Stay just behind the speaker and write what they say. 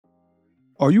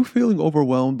Are you feeling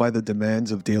overwhelmed by the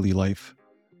demands of daily life?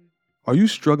 Are you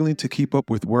struggling to keep up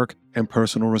with work and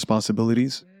personal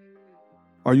responsibilities?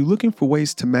 Are you looking for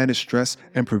ways to manage stress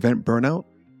and prevent burnout?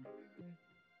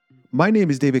 My name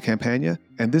is David Campaña,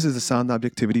 and this is the Sound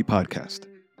Objectivity Podcast.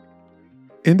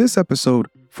 In this episode,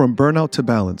 From Burnout to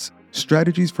Balance,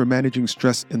 Strategies for Managing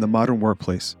Stress in the Modern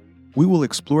Workplace, we will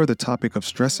explore the topic of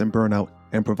stress and burnout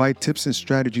and provide tips and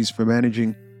strategies for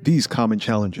managing these common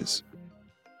challenges.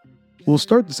 We'll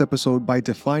start this episode by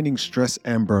defining stress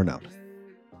and burnout.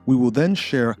 We will then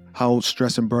share how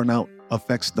stress and burnout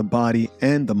affects the body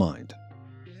and the mind.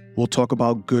 We'll talk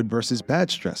about good versus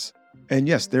bad stress. And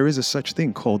yes, there is a such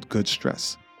thing called good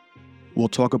stress. We'll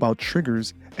talk about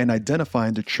triggers and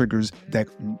identifying the triggers that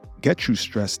get you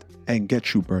stressed and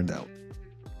get you burned out.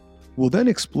 We'll then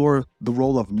explore the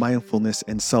role of mindfulness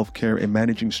and self-care in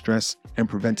managing stress and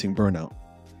preventing burnout.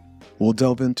 We'll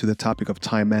delve into the topic of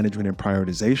time management and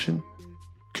prioritization,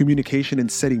 communication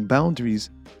and setting boundaries,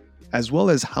 as well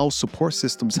as how support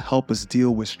systems help us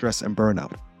deal with stress and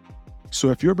burnout. So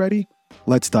if you're ready,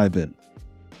 let's dive in.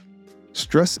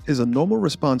 Stress is a normal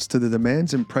response to the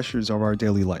demands and pressures of our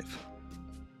daily life.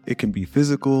 It can be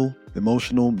physical,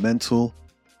 emotional, mental,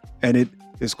 and it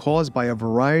is caused by a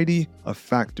variety of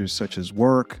factors such as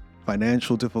work,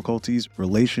 financial difficulties,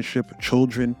 relationship,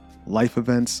 children, life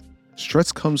events.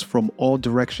 Stress comes from all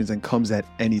directions and comes at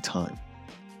any time.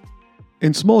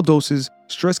 In small doses,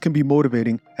 stress can be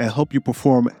motivating and help you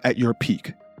perform at your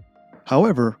peak.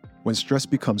 However, when stress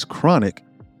becomes chronic,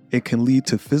 it can lead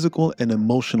to physical and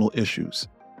emotional issues.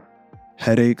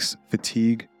 Headaches,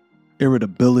 fatigue,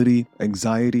 irritability,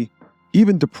 anxiety,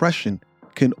 even depression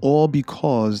can all be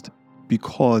caused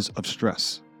because of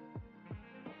stress.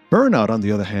 Burnout, on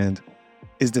the other hand,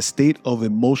 is the state of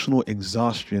emotional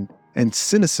exhaustion and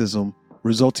cynicism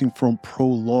resulting from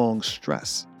prolonged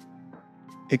stress.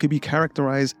 It can be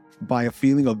characterized by a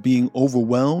feeling of being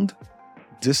overwhelmed,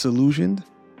 disillusioned,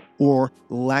 or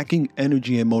lacking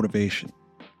energy and motivation.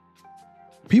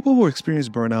 People who experience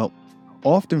burnout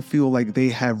often feel like they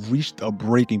have reached a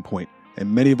breaking point,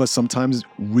 and many of us sometimes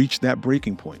reach that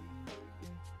breaking point.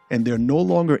 And they're no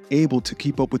longer able to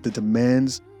keep up with the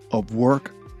demands of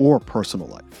work or personal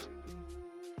life.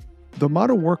 The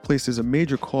modern workplace is a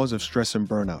major cause of stress and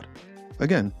burnout.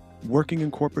 Again, working in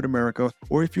corporate America,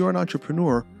 or if you're an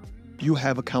entrepreneur, you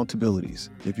have accountabilities.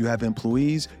 If you have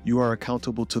employees, you are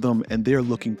accountable to them and they're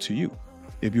looking to you.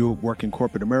 If you work in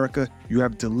corporate America, you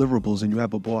have deliverables and you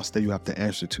have a boss that you have to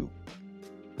answer to.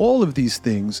 All of these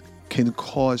things can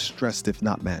cause stress if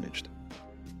not managed.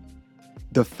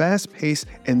 The fast pace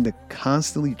and the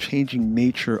constantly changing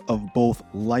nature of both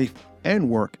life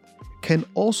and work can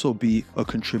also be a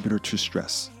contributor to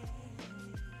stress.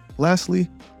 Lastly,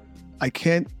 I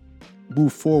can't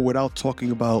move forward without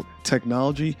talking about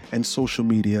technology and social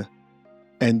media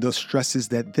and the stresses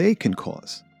that they can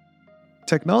cause.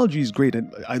 Technology is great, and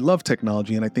I love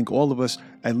technology, and I think all of us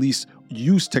at least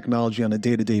use technology on a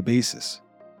day-to-day basis.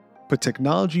 But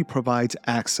technology provides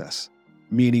access,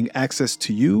 meaning access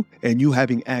to you and you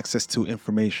having access to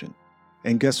information.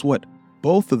 And guess what?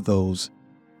 Both of those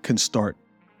can start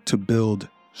to build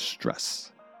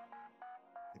stress.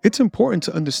 It's important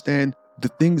to understand the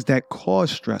things that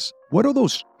cause stress. What are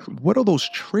those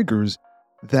triggers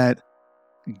that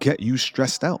get you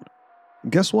stressed out?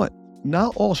 And guess what?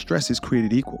 Not all stress is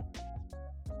created equal.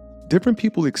 Different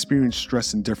people experience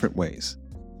stress in different ways.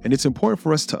 And it's important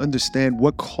for us to understand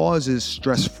what causes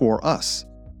stress for us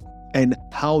and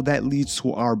how that leads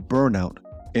to our burnout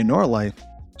in our life,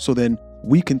 so then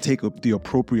we can take the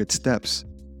appropriate steps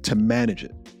to manage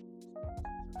it.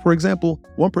 For example,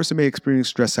 one person may experience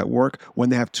stress at work when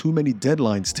they have too many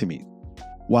deadlines to meet,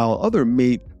 while others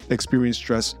may experience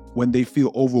stress when they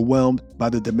feel overwhelmed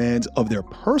by the demands of their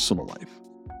personal life.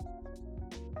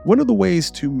 One of the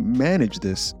ways to manage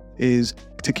this is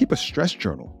to keep a stress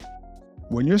journal.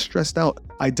 When you're stressed out,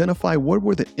 identify what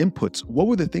were the inputs, what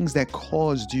were the things that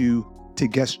caused you to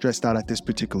get stressed out at this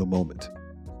particular moment.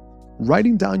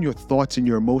 Writing down your thoughts and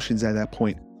your emotions at that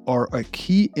point are a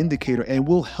key indicator and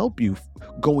will help you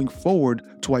going forward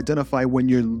to identify when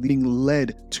you're being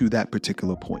led to that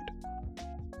particular point.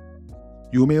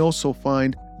 You may also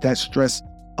find that stress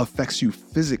affects you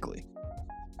physically.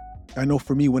 I know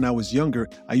for me, when I was younger,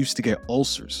 I used to get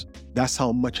ulcers. That's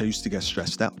how much I used to get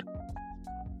stressed out.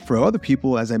 For other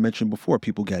people, as I mentioned before,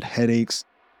 people get headaches.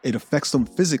 It affects them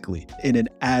physically in an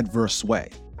adverse way.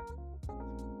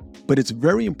 But it's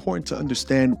very important to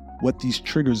understand what these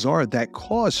triggers are that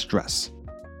cause stress,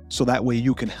 so that way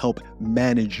you can help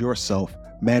manage yourself,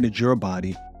 manage your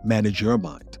body, manage your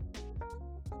mind.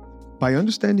 By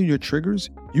understanding your triggers,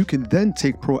 you can then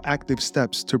take proactive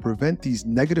steps to prevent these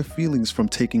negative feelings from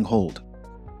taking hold.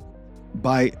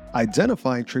 By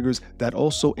identifying triggers, that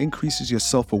also increases your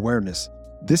self-awareness.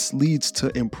 This leads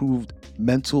to improved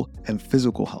mental and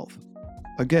physical health.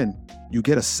 Again, you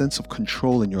get a sense of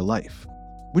control in your life,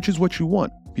 which is what you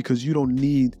want because you don't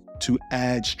need to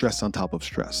add stress on top of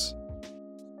stress.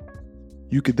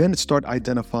 You could then start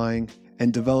identifying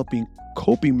and developing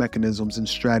coping mechanisms and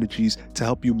strategies to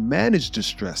help you manage the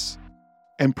stress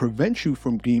and prevent you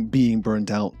from being burned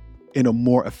out in a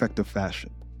more effective fashion.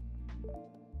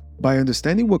 By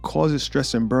understanding what causes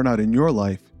stress and burnout in your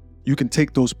life, you can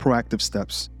take those proactive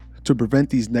steps to prevent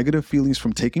these negative feelings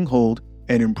from taking hold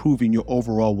and improving your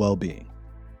overall well-being.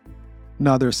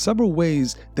 Now, there are several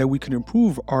ways that we can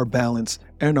improve our balance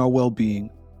and our well-being.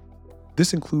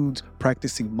 This includes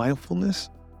practicing mindfulness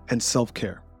and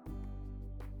self-care.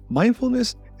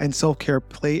 Mindfulness and self-care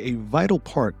play a vital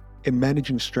part in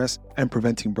managing stress and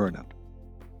preventing burnout.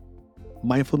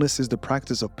 Mindfulness is the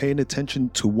practice of paying attention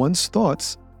to one's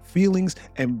thoughts, feelings,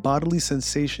 and bodily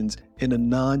sensations in a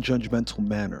non-judgmental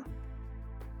manner.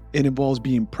 It involves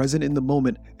being present in the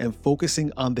moment and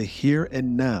focusing on the here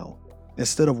and now,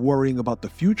 instead of worrying about the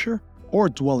future or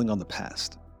dwelling on the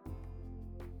past.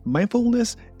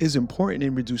 Mindfulness is important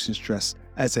in reducing stress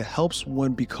as it helps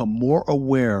one become more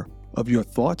aware of your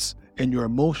thoughts and your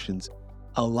emotions,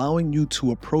 allowing you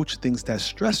to approach things that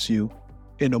stress you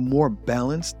in a more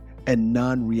balanced and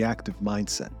non-reactive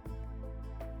mindset.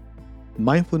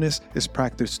 Mindfulness is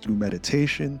practiced through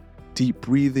meditation, deep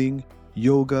breathing,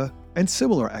 yoga, and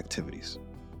similar activities.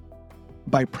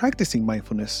 By practicing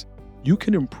mindfulness, you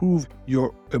can improve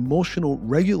your emotional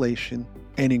regulation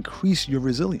and increase your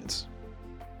resilience.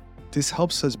 This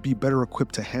helps us be better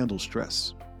equipped to handle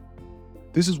stress.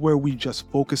 This is where we just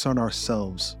focus on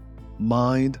ourselves,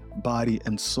 mind, body,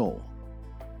 and soul.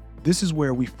 This is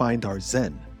where we find our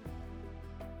Zen.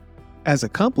 As a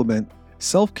complement,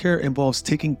 self-care involves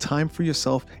taking time for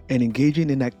yourself and engaging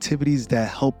in activities that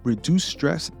help reduce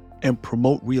stress and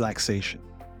promote relaxation.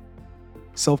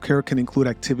 Self-care can include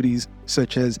activities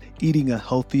such as eating a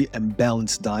healthy and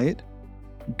balanced diet,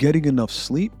 getting enough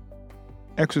sleep,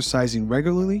 exercising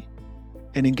regularly,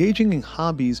 and engaging in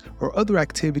hobbies or other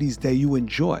activities that you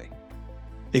enjoy.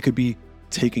 It could be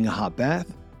taking a hot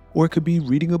bath, or it could be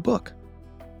reading a book.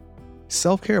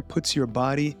 Self-care puts your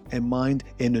body and mind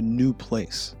in a new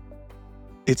place.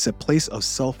 It's a place of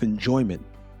self-enjoyment.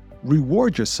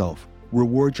 Reward yourself,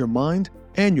 reward your mind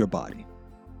and your body.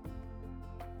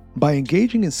 By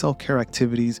engaging in self-care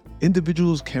activities,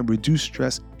 individuals can reduce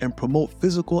stress and promote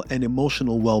physical and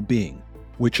emotional well-being,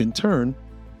 which in turn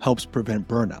helps prevent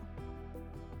burnout.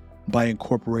 By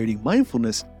incorporating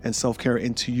mindfulness and self-care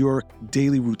into your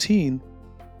daily routine,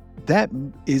 that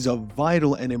is a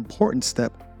vital and important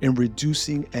step in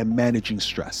reducing and managing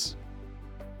stress.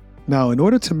 Now, in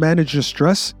order to manage your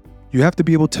stress, you have to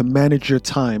be able to manage your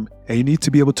time, and you need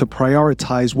to be able to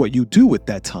prioritize what you do with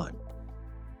that time.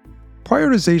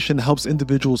 Prioritization helps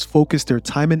individuals focus their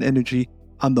time and energy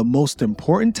on the most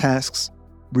important tasks,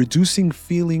 reducing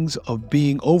feelings of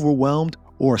being overwhelmed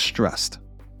or stressed.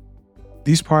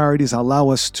 These priorities allow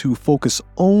us to focus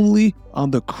only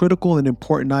on the critical and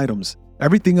important items.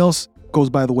 Everything else goes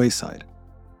by the wayside.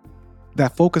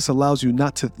 That focus allows you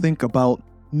not to think about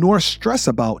nor stress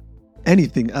about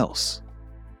anything else.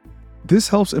 This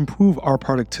helps improve our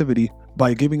productivity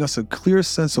by giving us a clear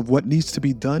sense of what needs to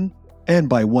be done and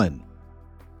by when.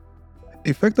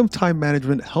 Effective time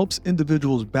management helps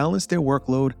individuals balance their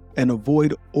workload and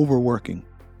avoid overworking,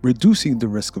 reducing the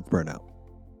risk of burnout.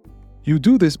 You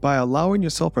do this by allowing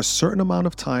yourself a certain amount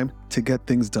of time to get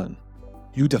things done.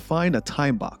 You define a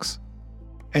time box.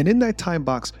 And in that time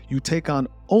box, you take on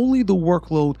only the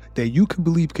workload that you can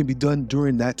believe can be done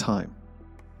during that time.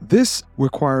 This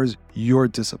requires your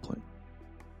discipline.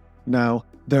 Now,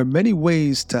 there are many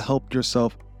ways to help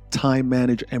yourself time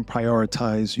manage and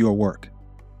prioritize your work.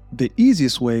 The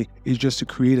easiest way is just to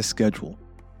create a schedule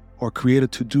or create a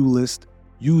to-do list,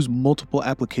 use multiple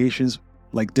applications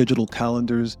like digital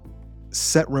calendars,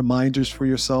 set reminders for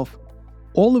yourself.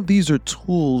 All of these are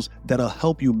tools that'll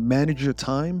help you manage your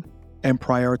time and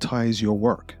prioritize your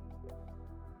work.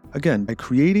 Again, by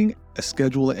creating a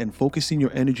schedule and focusing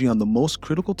your energy on the most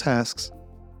critical tasks,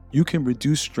 you can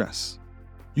reduce stress,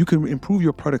 you can improve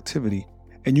your productivity,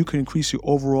 and you can increase your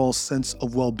overall sense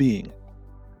of well-being.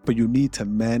 But you need to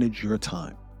manage your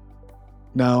time.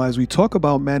 Now, as we talk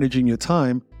about managing your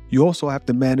time, you also have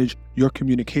to manage your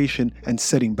communication and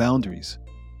setting boundaries.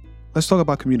 Let's talk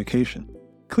about communication.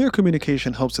 Clear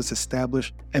communication helps us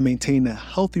establish and maintain a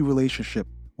healthy relationship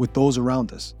with those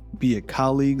around us, be it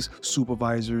colleagues,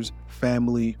 supervisors,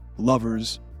 family,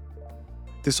 lovers.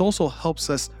 This also helps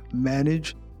us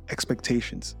manage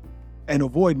expectations and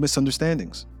avoid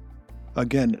misunderstandings.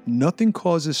 Again, nothing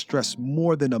causes stress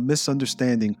more than a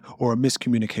misunderstanding or a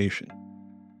miscommunication.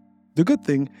 The good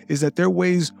thing is that there are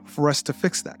ways for us to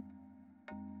fix that.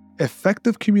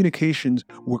 Effective communications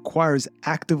requires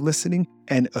active listening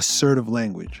and assertive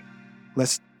language.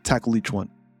 Let's tackle each one.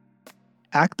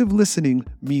 Active listening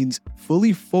means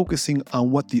fully focusing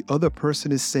on what the other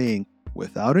person is saying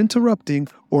without interrupting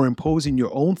or imposing your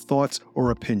own thoughts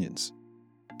or opinions.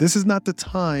 This is not the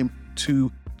time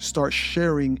to start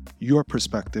sharing your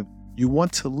perspective. You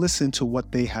want to listen to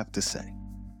what they have to say.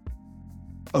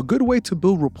 A good way to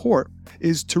build rapport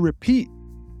is to repeat,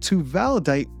 to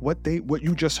validate what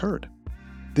you just heard.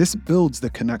 This builds the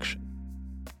connection.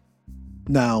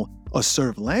 Now,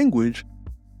 assertive language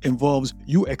involves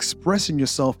you expressing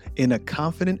yourself in a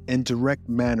confident and direct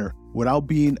manner without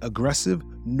being aggressive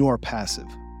nor passive.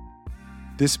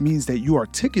 This means that you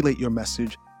articulate your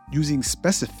message using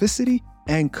specificity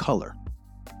and color.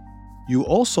 You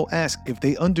also ask if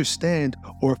they understand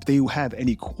or if they have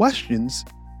any questions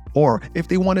or if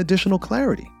they want additional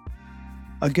clarity.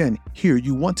 Again, here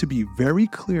you want to be very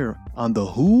clear on the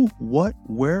who, what,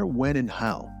 where, when, and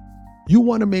how. You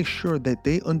want to make sure that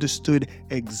they understood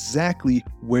exactly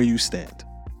where you stand.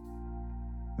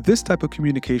 This type of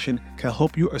communication can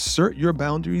help you assert your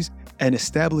boundaries and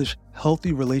establish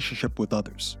healthy relationship with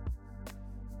others.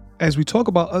 As we talk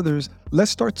about others,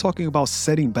 let's start talking about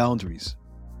setting boundaries.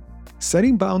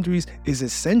 Setting boundaries is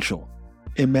essential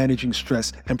in managing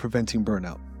stress and preventing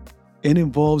burnout. It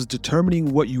involves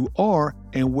determining what you are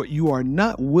and what you are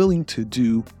not willing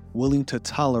to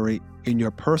tolerate in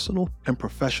your personal and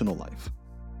professional life.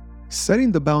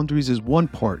 Setting the boundaries is one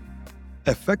part.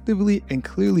 Effectively and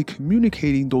clearly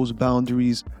communicating those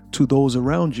boundaries to those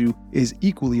around you is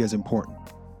equally as important.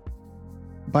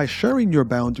 By sharing your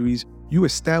boundaries, you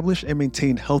establish and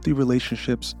maintain healthy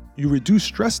relationships, you reduce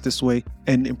stress this way,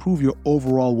 and improve your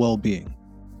overall well-being.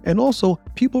 And also,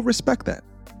 people respect that.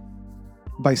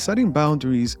 By setting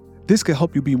boundaries, this can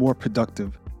help you be more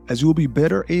productive, as you will be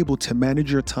better able to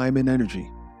manage your time and energy,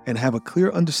 and have a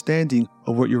clear understanding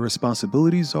of what your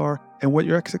responsibilities are and what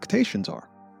your expectations are.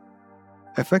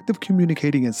 Effective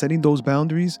communicating and setting those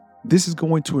boundaries, this is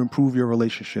going to improve your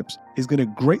relationships, is going to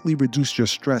greatly reduce your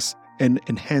stress and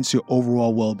enhance your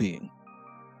overall well-being.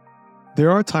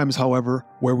 There are times, however,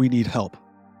 where we need help.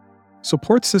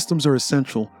 Support systems are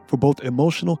essential for both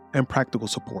emotional and practical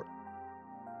support.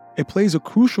 It plays a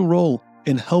crucial role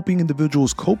in helping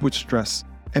individuals cope with stress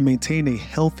and maintain a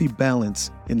healthy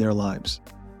balance in their lives.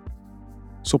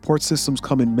 Support systems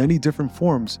come in many different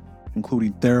forms,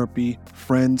 including therapy,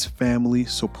 friends, family,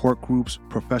 support groups,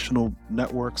 professional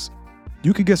networks.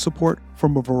 You can get support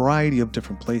from a variety of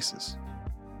different places.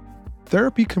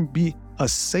 Therapy can be a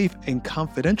safe and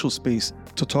confidential space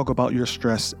to talk about your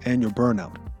stress and your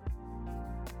burnout.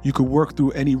 You could work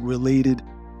through any related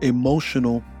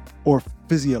emotional or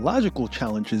physiological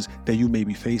challenges that you may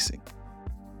be facing.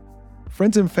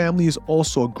 Friends and family is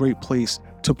also a great place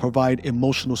to provide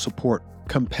emotional support,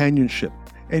 companionship,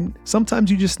 and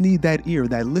sometimes you just need that ear,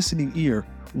 that listening ear,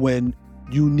 when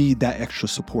you need that extra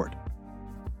support.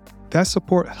 That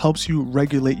support helps you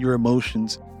regulate your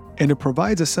emotions, and it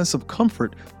provides a sense of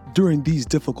comfort during these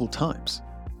difficult times.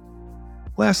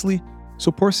 Lastly,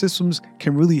 support systems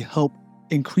can really help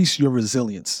increase your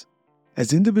resilience,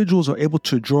 as individuals are able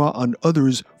to draw on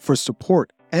others for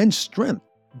support and strength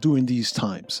during these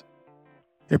times.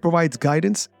 It provides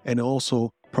guidance and it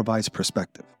also provides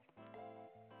perspective.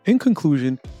 In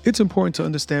conclusion, it's important to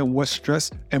understand what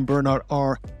stress and burnout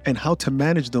are and how to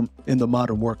manage them in the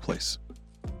modern workplace.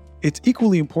 It's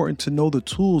equally important to know the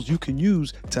tools you can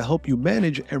use to help you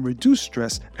manage and reduce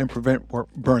stress and prevent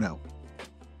burnout.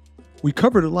 We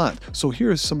covered a lot, so here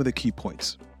are some of the key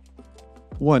points.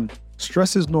 1.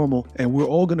 Stress is normal, and we're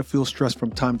all going to feel stress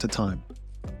from time to time.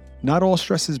 Not all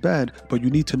stress is bad, but you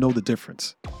need to know the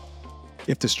difference.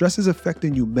 If the stress is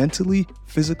affecting you mentally,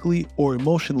 physically, or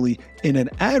emotionally in an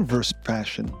adverse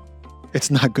fashion, it's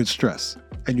not good stress,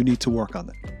 and you need to work on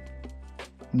that.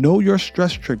 Know your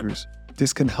stress triggers.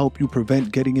 This can help you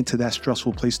prevent getting into that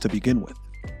stressful place to begin with.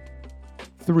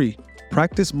 3.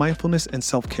 Practice mindfulness and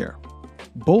self-care.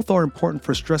 Both are important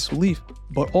for stress relief,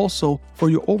 but also for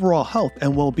your overall health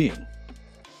and well-being.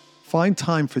 Find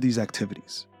time for these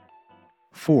activities.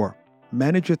 4.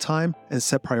 Manage your time and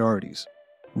set priorities.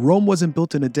 Rome wasn't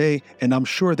built in a day, and I'm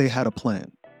sure they had a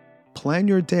plan. Plan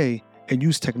your day and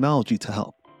use technology to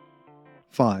help.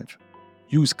 5.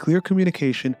 Use clear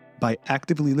communication by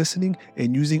actively listening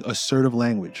and using assertive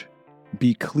language.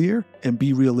 Be clear and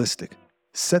be realistic.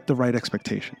 Set the right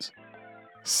expectations.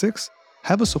 6,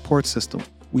 have a support system.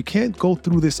 We can't go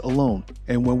through this alone,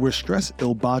 and when we're stressed,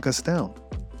 it'll bog us down.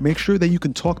 Make sure that you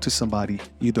can talk to somebody,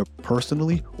 either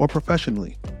personally or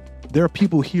professionally. There are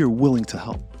people here willing to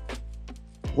help.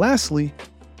 Lastly,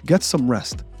 get some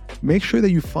rest. Make sure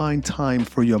that you find time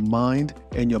for your mind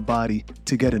and your body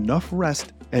to get enough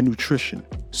rest and nutrition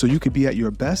so you can be at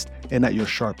your best and at your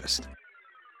sharpest.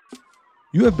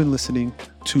 You have been listening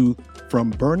to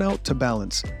From Burnout to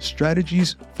Balance,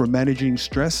 Strategies for Managing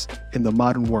Stress in the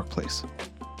Modern Workplace.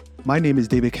 My name is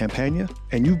David Campaña,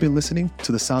 and you've been listening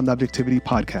to the Sound Objectivity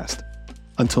Podcast.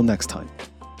 Until next time.